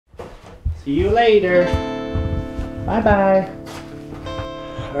See you later. Bye-bye.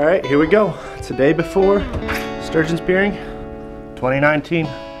 All right, here we go. It's the day before sturgeon spearing 2019.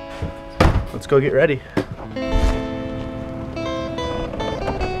 Let's go get ready.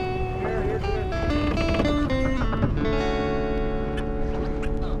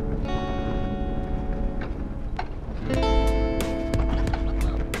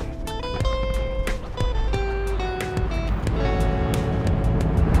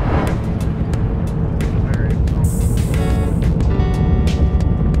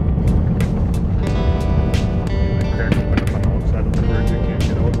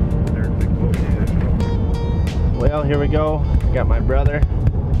 Well, here we go. Got my brother,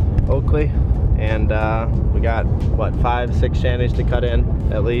 Oakley, and we got, what, 5-6 shanties to cut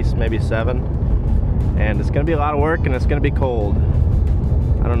in, at least, maybe 7. And it's gonna be a lot of work and it's gonna be cold.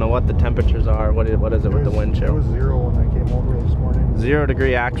 I don't know what the temperatures are. What is it with the wind chill? It was 0 when I came over this morning. 0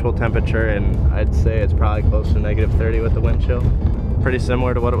 degree actual temperature, and I'd say it's probably close to -30 with the wind chill. Pretty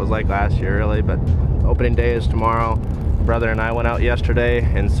similar to what it was like last year, really, but opening day is tomorrow. Brother and I went out yesterday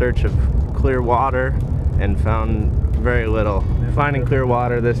in search of clear water and found very little. Finding clear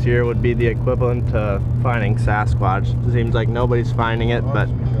water this year would be the equivalent to finding Sasquatch. It seems like nobody's finding it, but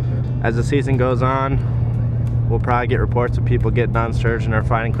as the season goes on, we'll probably get reports of people getting on sturgeon or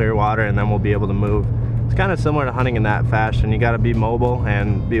finding clear water, and then we'll be able to move. It's kind of similar to hunting in that fashion. You got to be mobile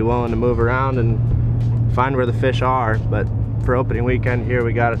and be willing to move around and find where the fish are. But for opening weekend here,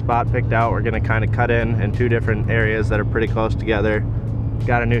 we got a spot picked out. We're going to kind of cut in 2 different areas that are pretty close together.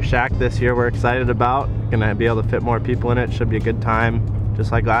 Got a new shack this year we're excited about. Gonna be able to fit more people in it. Should be a good time.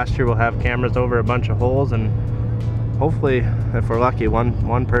 Just like last year, we'll have cameras over a bunch of holes, and hopefully, if we're lucky,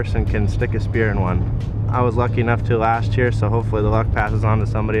 one person can stick a spear in one. I was lucky enough to last year, so hopefully the luck passes on to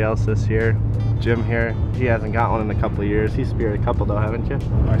somebody else this year. Jim here, he hasn't got one in a couple of years. He speared a couple though, haven't you?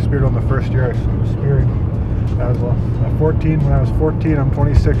 I speared on the first year I speared. I was 14 when I was 14. I'm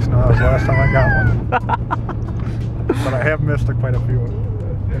 26 now. That was the last time I got one. But I have missed quite a few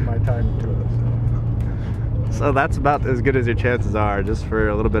in my time to it. So that's about as good as your chances are, just for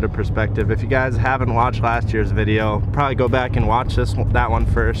a little bit of perspective. If you guys haven't watched last year's video, probably go back and watch that one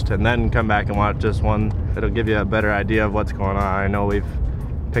first, and then come back and watch this one. It'll give you a better idea of what's going on. I know we've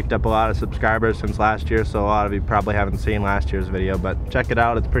picked up a lot of subscribers since last year, so a lot of you probably haven't seen last year's video, but check it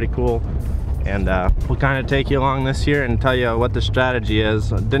out, it's pretty cool. And we'll kind of take you along this year and tell you what the strategy is.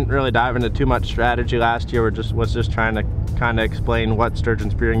 Didn't really dive into too much strategy last year. Was just trying to kind of explain what sturgeon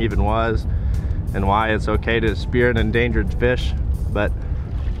spearing even was and why it's okay to spear an endangered fish. But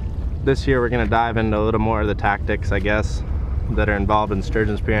this year we're going to dive into a little more of the tactics, I guess, that are involved in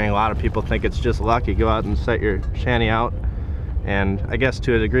sturgeon spearing. A lot of people think it's just luck. You go out and set your shanty out, and I guess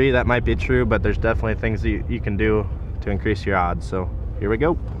to a degree that might be true, but there's definitely things that you can do to increase your odds. So here we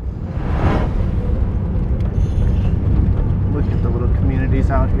go. Look at the little communities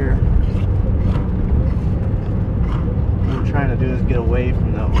out here. What we're trying to do is get away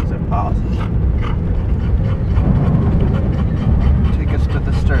from those if possible. Take us to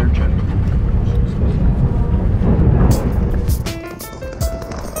the sturgeon.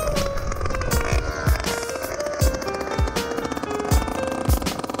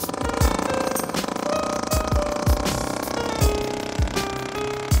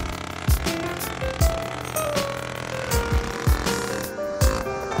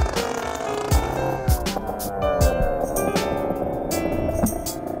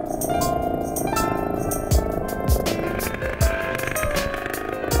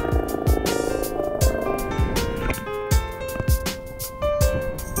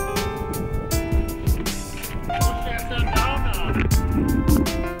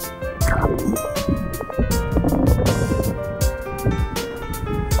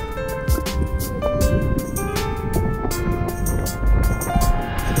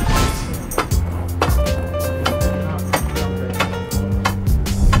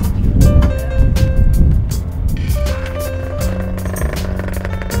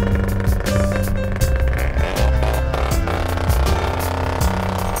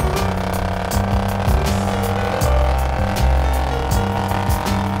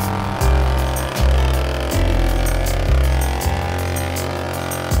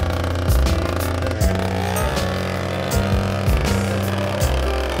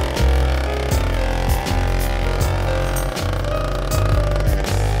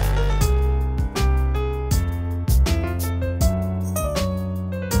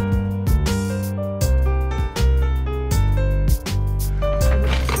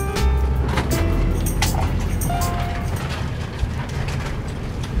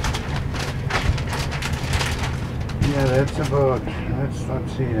 Yeah, that's about, that's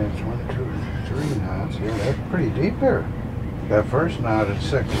see, that's 1, 2, 3 knots. Yeah, that's pretty deep there. That first knot is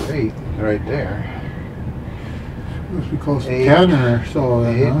 6 feet right there. Must be close to 10 or so.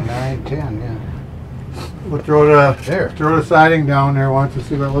 8, Then, huh? 9, 10, yeah. We'll throw the siding down there once to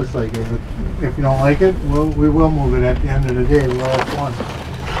see what it looks like. If you don't like it, we will move it at the end of the day. We'll have fun.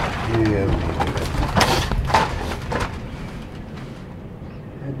 Yeah.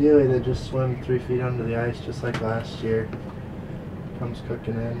 Ideally, they just swim 3 feet under the ice just like last year. Comes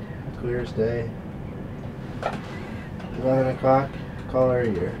cooking in, clear as day. 11 o'clock, call her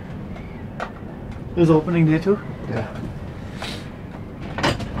here. It was opening day too? Yeah.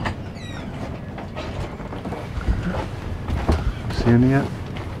 See any yet?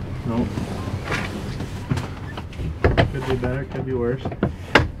 Nope. Could be better, could be worse.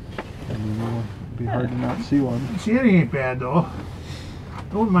 It'd be hard to not see one. See, it ain't bad though.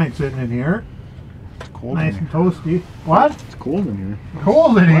 Don't mind sitting in here. It's cold Nice in and here. toasty. What? It's cold in here.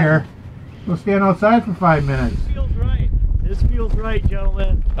 Cold in here. We'll stand outside for 5 minutes. Feels right. This feels right,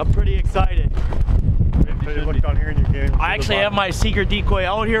 gentlemen. I'm pretty excited. So you look down here and you can't. I actually have my secret decoy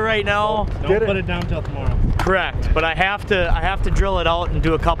out here right now. Don't put it down till tomorrow. Correct, but I have to drill it out and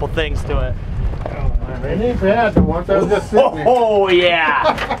do a couple things to it. It ain't bad. The one time just sitting there. Oh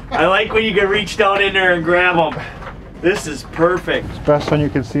yeah! I like when you can reach down in there and grab them. This is perfect. It's best when you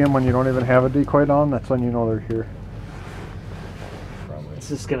can see them when you don't even have a decoy down. That's when you know they're here. It's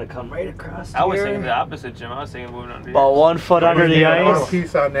just gonna come right across I was here. thinking the opposite, Jim. I was thinking moving under About 1 foot under the A little ice.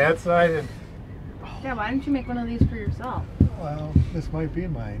 piece on that side, and Yeah, why don't you make one of these for yourself? well, this might be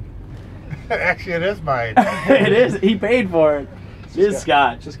mine. Actually, it is mine. It is. He paid for it. It is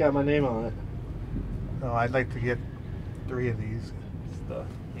Scott. Just got my name on it. No, I'd like to get 3 of these.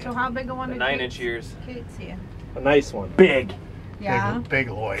 So how big a one the did 9-inch ears. Kate see? A nice one. Big. Yeah. Big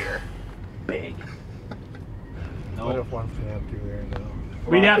lawyer. Big. What if one's gonna have 2 there now?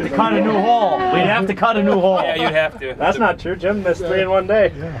 We'd have to cut a new hole. We'd have to cut a new hole. Yeah, you'd have to. That's not true. Jim missed 3 in one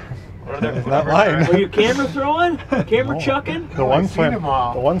day. Yeah. It's not mine. Were you camera throwing? Camera chucking? The one swam. them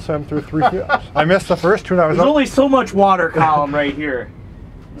all. The one swam through 3 feet. I missed the first 2 and I was There's up. only so much water column right here.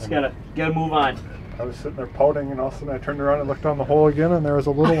 Just gotta move on. I was sitting there pouting, and all of a sudden I turned around and looked down the hole again, and there was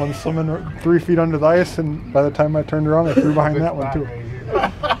a little one swimming 3 feet under the ice. And by the time I turned around, I threw behind that one too.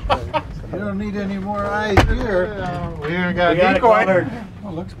 You don't need any more eyes here. We even got We got a it decoy. covered.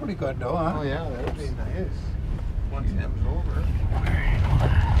 Oh, looks pretty good though, huh? Oh yeah, that'd be nice. Once it was over.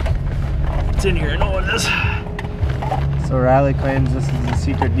 It's in here. I know what it is. So Riley claims this is a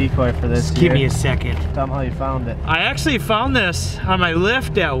secret decoy for this Just year. give me a second. Tell him how you found it. I actually found this on my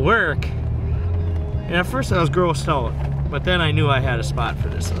lift at work. And at first I was grossed out. But then I knew I had a spot for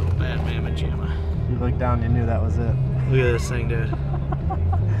this little bad mamma jamma. You looked down, you knew that was it. Look at this thing, dude.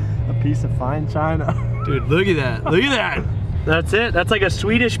 A piece of fine china. Dude, look at that. Look at that. That's it. That's like a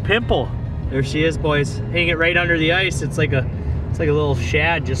Swedish pimple. There she is, boys. Hanging it right under the ice. It's like a little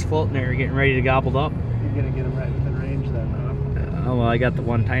shad just floating there, getting ready to gobbled up. You're gonna get him right within range then, huh? Oh well, I got the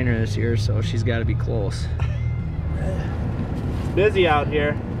one tiner this year, so she's got to be close. It's busy out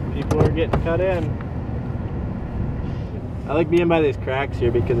here. People are getting cut in. I like being by these cracks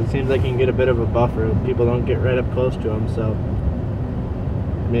here because it seems like you can get a bit of a buffer. People don't get right up close to them, so.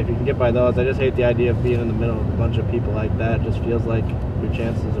 I mean, if you can get by those, I just hate the idea of being in the middle of a bunch of people like that. It just feels like your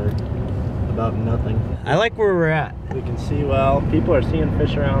chances are about nothing. I like where we're at. We can see well. People are seeing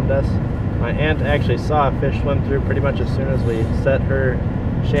fish around us. My aunt actually saw a fish swim through pretty much as soon as we set her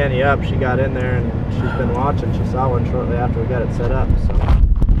shanty up. She got in there and she's been watching. She saw one shortly after we got it set up. So,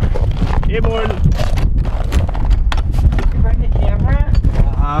 hey, Morton. You bring the camera?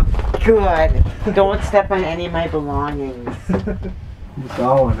 Uh-huh. Good. Don't step on any of my belongings. You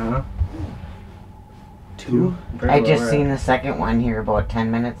saw one, huh? 2? I just seen the second one here about 10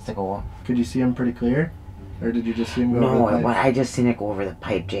 minutes ago. Could you see him pretty clear? Or did you just see him go No, over the pipe? I just seen it go over the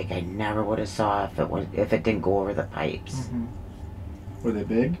pipe, Jake. I never would have saw if it didn't go over the pipes. Were they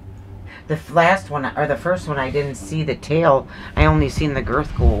big? The last one, or the first one, I didn't see the tail. I only seen the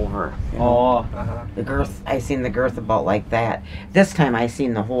girth go over. You know? Oh, Uh-huh. The girth, I seen the girth about like that. This time I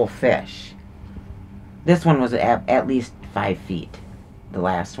seen the whole fish. This one was at least 5 feet. The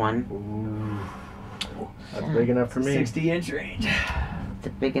last one. Ooh. That's big enough for me. 60-inch range. It's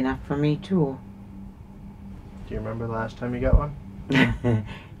big enough for me too. Do you remember the last time you got one?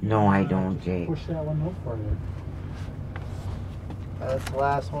 No, I don't, Jake. Push that one up for you. That's the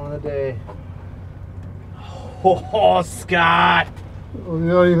last one of the day. Oh, Scott. What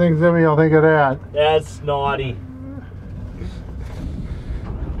do you think, Zimmy? I'll think of that. That's naughty.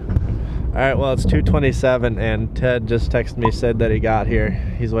 Alright, well, it's 2:27 and Ted just texted me, said that he got here.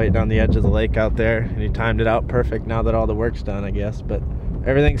 He's waiting on the edge of the lake out there and he timed it out perfect now that all the work's done, I guess. But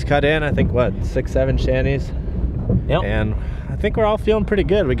everything's cut in. I think what, 6-7 shanties. Yep. And I think we're all feeling pretty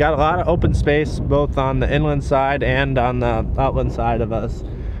good. We got a lot of open space both on the inland side and on the outland side of us,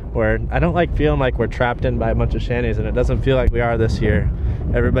 where I don't like feeling like we're trapped in by a bunch of shanties, and it doesn't feel like we are this year.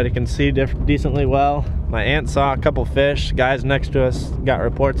 Everybody can see decently well. My aunt saw a couple fish. Guys next to us got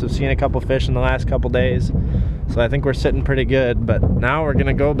reports of seeing a couple fish in the last couple days. So I think we're sitting pretty good. But now we're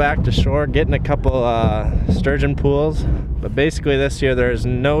gonna go back to shore, getting a couple sturgeon pools. But basically this year there's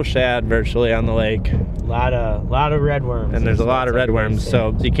no shad virtually on the lake. A lot of redworms. And there's a lot of redworms,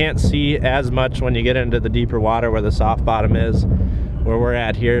 so you can't see as much when you get into the deeper water where the soft bottom is, where we're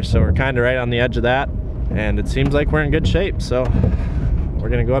at here. So we're kind of right on the edge of that, and it seems like we're in good shape. So we're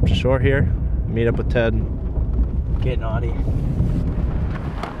gonna go up to shore here, meet up with Ted. Get naughty.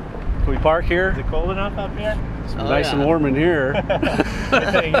 Can we park here? Is it cold enough up here? It's nice and warm in here.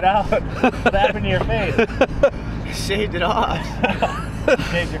 Hang it out. What happened to your face? Shaved it off.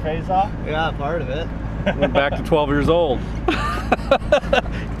 Shaved your face off? Yeah, part of it. Went back to 12 years old.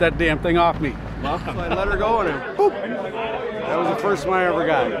 Get that damn thing off me. Well, so I let her go and then, boop. That was the first one I ever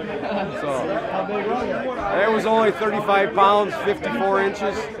got. So it was only 35 pounds, 54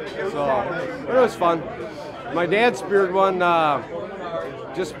 inches. So but it was fun. My dad speared one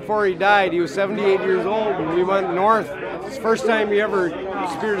just before he died. He was 78 years old, and we went north. It's the first time he ever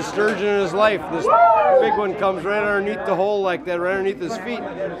speared a sturgeon in his life. This big one comes right underneath the hole like that, right underneath his feet.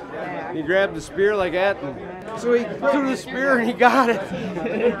 He grabbed the spear like that, and so he threw the spear and he got it.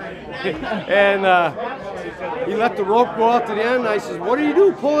 And he let the rope go out to the end. I says, "What do you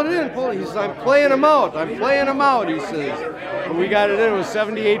do? Pull it in, pull it." He says, "I'm playing him out. I'm playing him out." He says, and we got it in. It was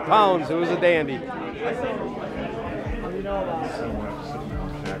 78 pounds. It was a dandy.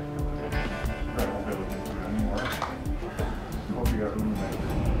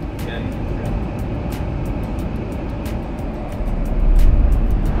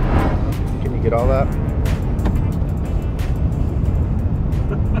 Can you get all that?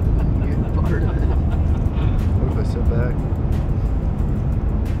 What if I sit back?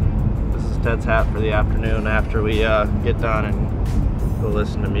 This is Ted's hat for the afternoon after we get done and go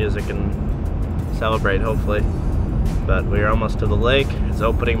listen to music and celebrate, hopefully. But we're almost to the lake. It's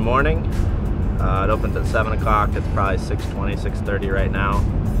opening morning. It opens at 7 o'clock. It's probably 6:20, 6:30 right now.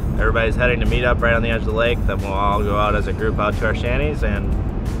 Everybody's heading to meet up right on the edge of the lake. Then we'll all go out as a group out to our shanties and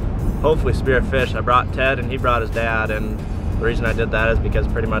hopefully spear fish. I brought Ted and he brought his dad, and the reason I did that is because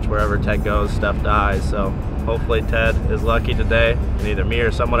pretty much wherever Ted goes, stuff dies. So hopefully Ted is lucky today and either me or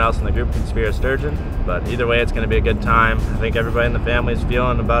someone else in the group can spear a sturgeon. But either way, it's going to be a good time. I think everybody in the family is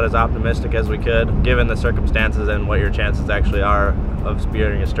feeling about as optimistic as we could, given the circumstances and what your chances actually are of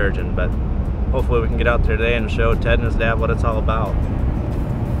spearing a sturgeon. But hopefully we can get out there today and show Ted and his dad what it's all about.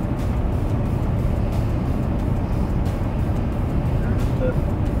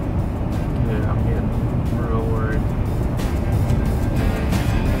 Yeah, I'm getting real worried.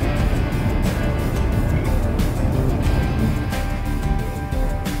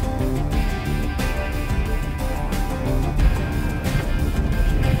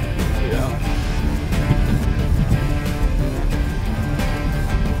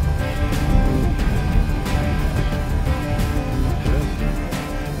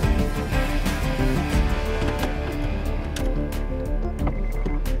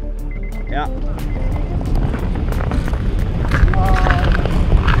 Yeah.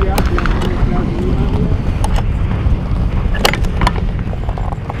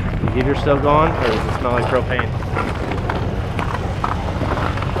 The heater still going, or does it smell like propane?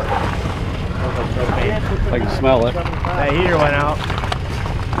 Smells like propane. I can smell it. That heater went out.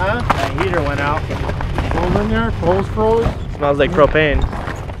 Huh? That heater went out. Cold in there? Cold's froze? Smells like propane.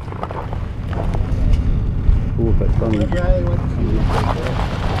 Ooh, that's funny.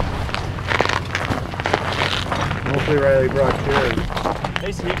 Hopefully Riley brought chairs.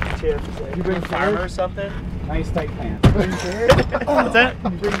 Nice to meet you, Chip. You bring farmer or something? Nice tight pants. Bring chairs? What's that? You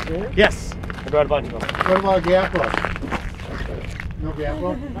bring chairs? Yes. I brought a bunch of them. What about gap look? No gap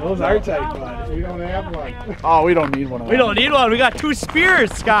look? Those are tight, bud. We don't have one. Oh, we don't need one of We don't need one. We got 2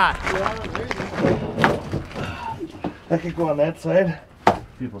 spears, Scott. I could go on that side.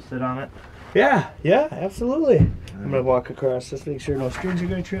 People sit on it. Yeah, absolutely. I'm gonna walk across just make sure no strings are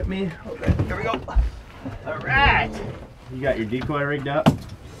gonna trip me. Okay, here we go. All right. You got your decoy rigged up?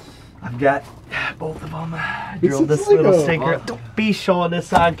 I've got both of them. I drilled this little sinker. Don't be showing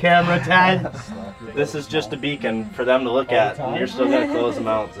this on camera, Ted. This is just a beacon for them to look at, and you're still gonna close the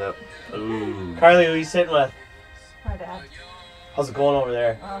mount zip. Ooh. Carly, who are you sitting with? My dad. How's it going over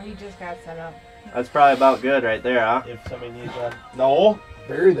there? Oh, he just got set up. That's probably about good right there, huh? If somebody needs one. No.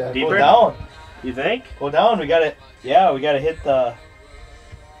 Bury that. Deeper? Go down. You think? Go down. We gotta. Yeah, we gotta hit the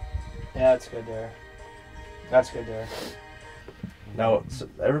Yeah, that's good there. That's good there. Now,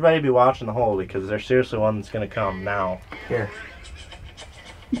 everybody be watching the hole because there's seriously one that's going to come now. Here.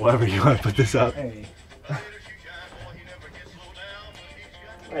 Whatever you want to put this up. Hey.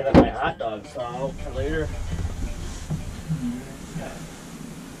 I let my hot dog thaw out for later.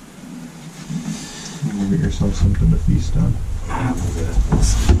 You get yourself something to feast on.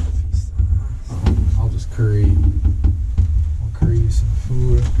 I'll just curry. I'll curry you some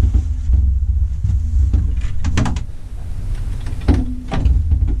food.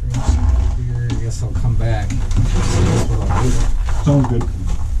 Bring some beer. I guess I'll come back. That's what I'll do. Sounds good.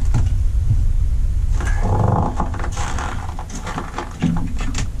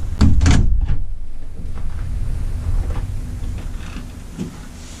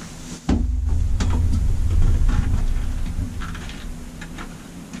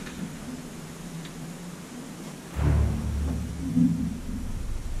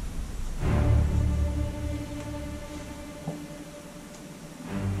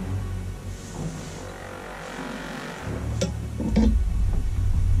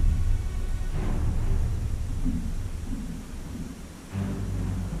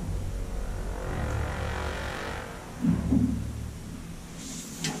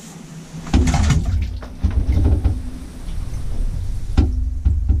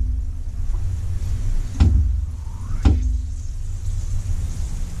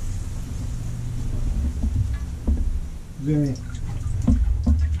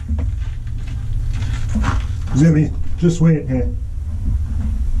 Zimmy, just wait here.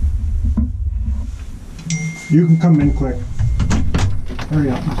 You can come in quick. Hurry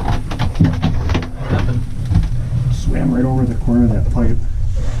up. What happened? Swam right over the corner of that pipe.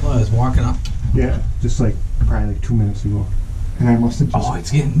 Well, I was walking up. Yeah, just like probably like 2 minutes ago. And I must have just... Oh, it's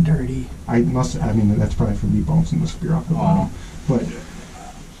getting dirty. I mean, that's probably from me bouncing the spear off the bottom. But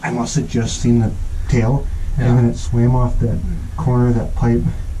I must have just seen the tail, and then it swam off that corner of that pipe.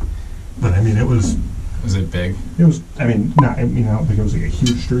 But I mean, it was... Was it big? It was, I mean, not, I mean, I don't think it was like a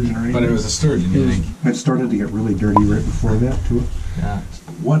huge sturgeon or anything. But it was a sturgeon, you think? It started to get really dirty right before that, too. Yeah.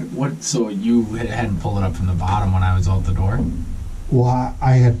 What, so you hadn't pulled it up from the bottom when I was out the door? Well,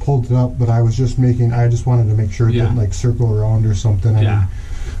 I had pulled it up, but I was just making, I just wanted to make sure it didn't like circle around or something. I mean,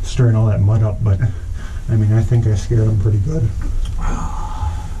 stirring all that mud up, but I mean, I think I scared them pretty good.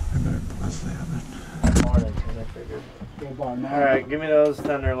 I better bless that. Morning, I figured. Alright, give me those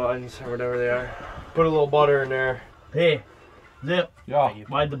tenderloins or whatever they are. Put a little butter in there. Hey, Zip. Yeah.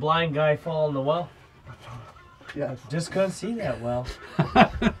 Why'd the blind guy fall in the well? Yes. Just couldn't see that well.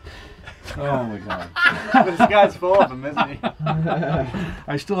 Oh my god. This guy's full of them, isn't he?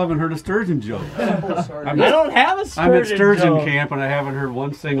 I still haven't heard a sturgeon joke. I don't have a sturgeon I'm at sturgeon joke. camp and I haven't heard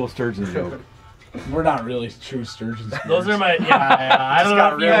one single sturgeon joke. We're not really true sturgeons. Those are my, I don't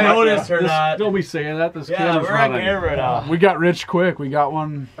know if you noticed or not. Don't be saying that. This Yeah, camera's we're on running. camera now. We got rich quick. We got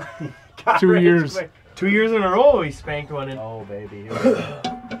one 2 years. 2 years in a row we spanked one in. Oh, baby.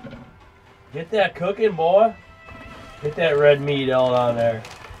 Get that cooking, boy. Get that red meat out on there.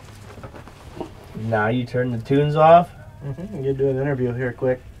 Now you turn the tunes off. I'm gonna do an interview here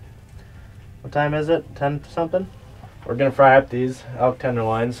quick. What time is it? 10 something? We're gonna fry up these elk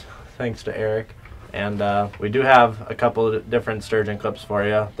tenderloins, thanks to Eric. And we do have a couple of different sturgeon clips for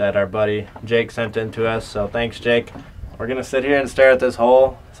you that our buddy Jake sent in to us. So thanks, Jake. We're gonna sit here and stare at this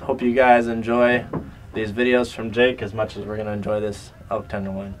hole. So hope you guys enjoy these videos from Jake as much as we're gonna enjoy this elk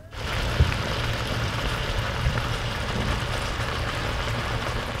tenderloin.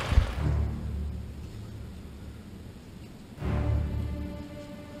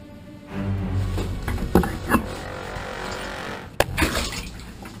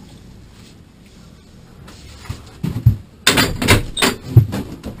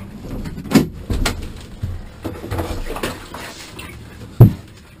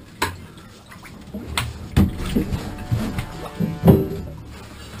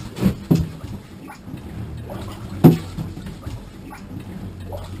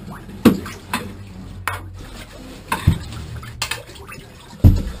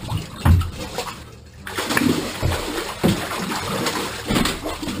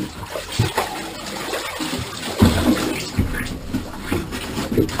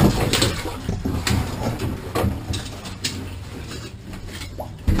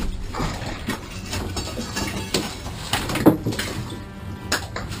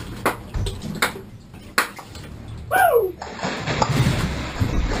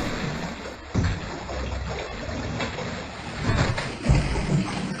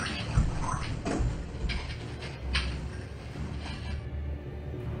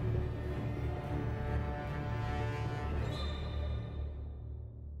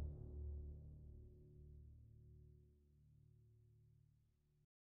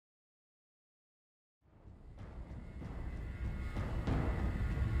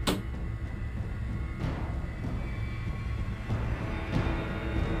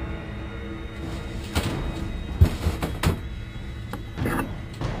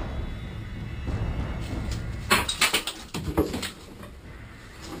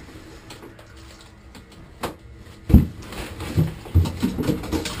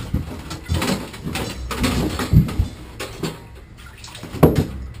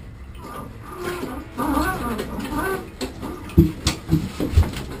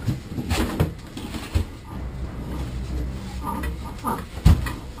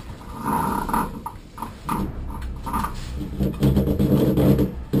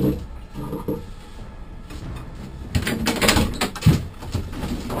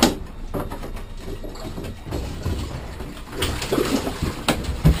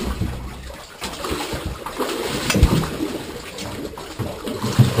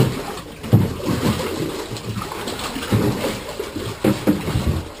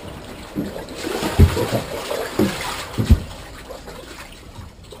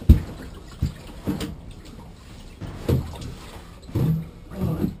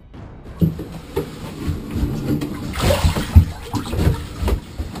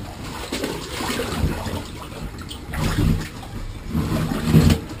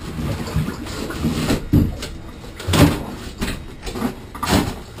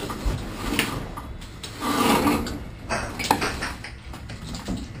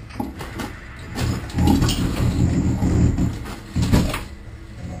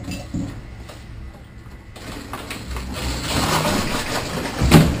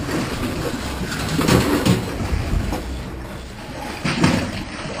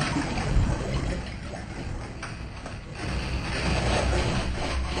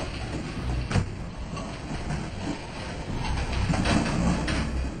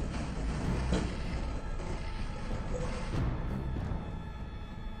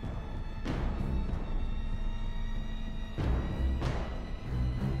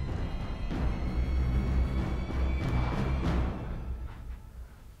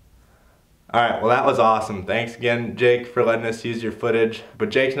 Alright, well that was awesome. Thanks again, Jake, for letting us use your footage.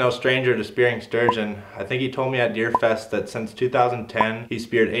 But Jake's no stranger to spearing sturgeon. I think he told me at Deer Fest that since 2010, he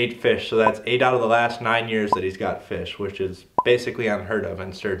speared 8 fish. So that's 8 out of the last 9 years that he's got fish, which is basically unheard of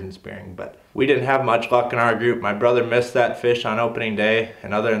in sturgeon spearing. But we didn't have much luck in our group. My brother missed that fish on opening day,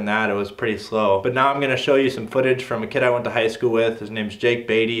 and other than that, it was pretty slow. But now I'm gonna show you some footage from a kid I went to high school with. His name's Jake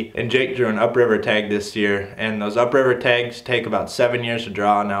Beatty, and Jake drew an upriver tag this year. And those upriver tags take about 7 years to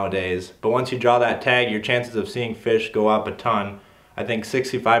draw nowadays. But once you draw that tag, your chances of seeing fish go up a ton. I think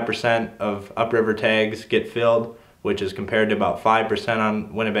 65% of upriver tags get filled, which is compared to about 5%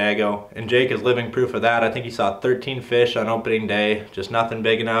 on Winnebago. And Jake is living proof of that. I think he saw 13 fish on opening day, just nothing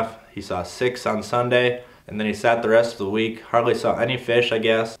big enough. He saw 6 on Sunday, and then he sat the rest of the week, hardly saw any fish, I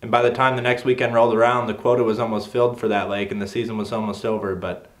guess. And by the time the next weekend rolled around, the quota was almost filled for that lake and the season was almost over,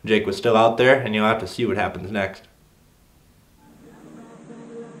 but Jake was still out there, and you'll have to see what happens next.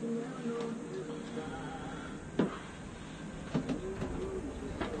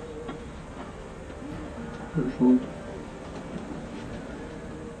 First one.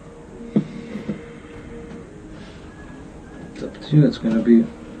 It's up to you. It's going to be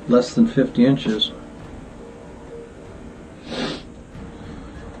less than 50 inches.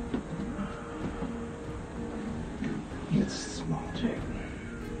 It's small, Jake.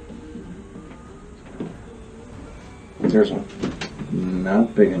 There's one.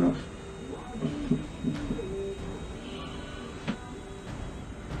 Not big enough.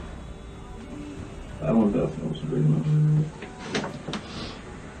 That one definitely wasn't big enough.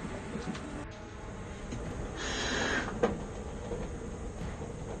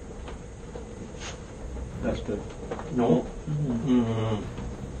 That's good. No. Mm-hmm.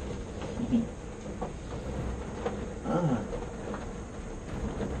 Ah.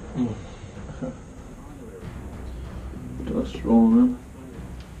 Dust rolling in.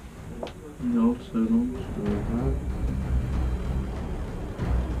 No signals.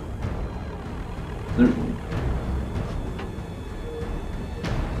 There's one.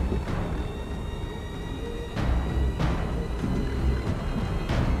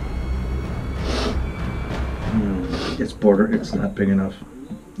 It's border. It's not big enough.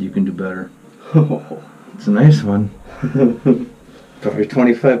 You can do better. It's a nice one. Probably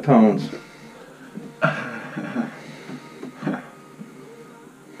 25 pounds.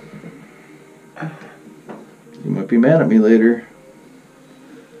 You might be mad at me later.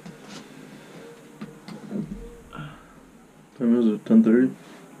 Time is it? 10:30?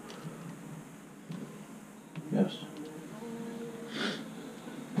 Yes.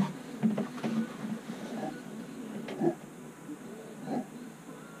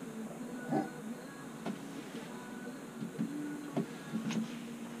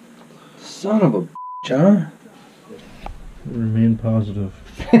 Son of a bitch, huh? Remain positive.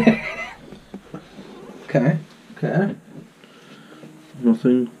 Okay. Okay.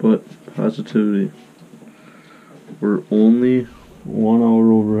 Nothing but positivity. We're only 1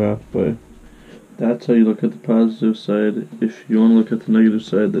 hour over halfway. That's how you look at the positive side. If you want to look at the negative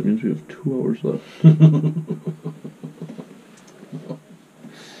side, that means we have 2 hours left.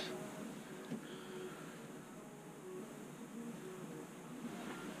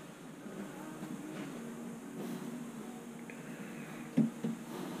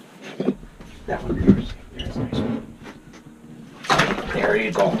 That one yours. There's a nice one. There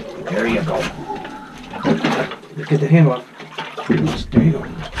you go. There you go. Get the handle off. There you go.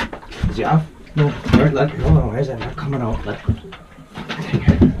 Is he off? No. Alright, let hold on. Why is that not coming out?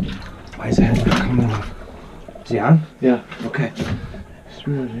 Why is that not coming off? Is he on? Yeah. Okay.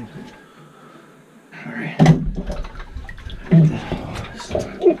 Alright.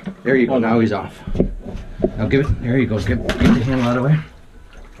 There you go. Now he's off. Now give it. There you go. Get the handle out of the way.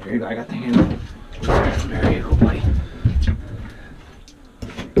 There you go. I got the handle. There you go, buddy.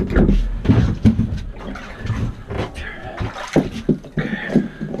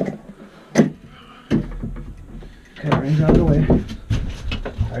 Okay, reins out of the way.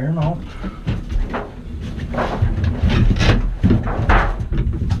 Fire him out.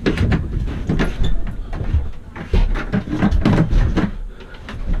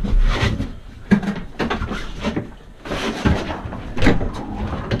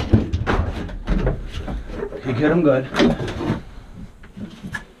 You get him good.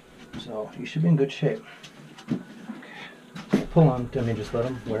 So you should be in good shape. Okay. Pull on, Timmy. Just let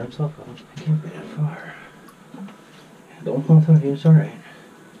him wear himself out. I can't be that far. Don't pull through. It's all right.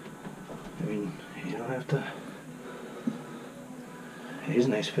 I mean, you don't have to. He's a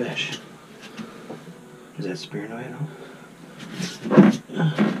nice fish. Is that spearing away now?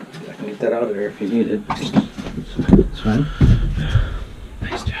 I can get that out of there if you need it. It's fine.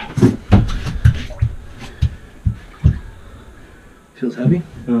 Nice job. Feels heavy?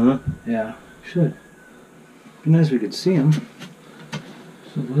 Uh-huh. Yeah, should. Be nice if we could see him.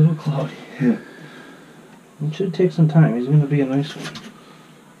 It's a little cloudy. Yeah. It should take some time. He's going to be a nice one.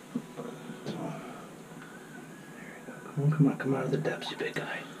 So, there you go. Come out of the depths, you big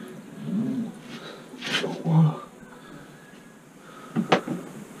guy. Whoa.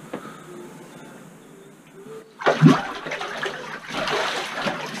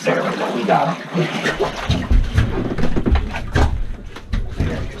 There we go. We got him.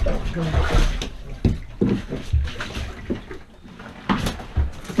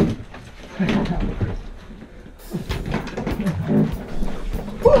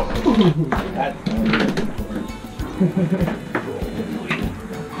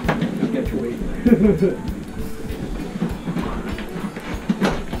 Get your weight.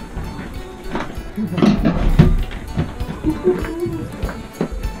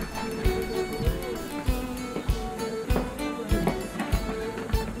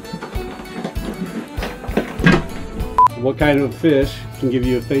 What kind of fish can give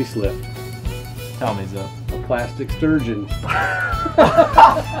you a facelift? Tell me, Zip. A plastic sturgeon.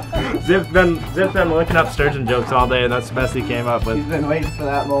 Zip's been looking up sturgeon jokes all day, and that's the best he came up with. He's been waiting for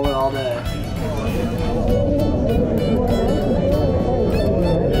that moment all day.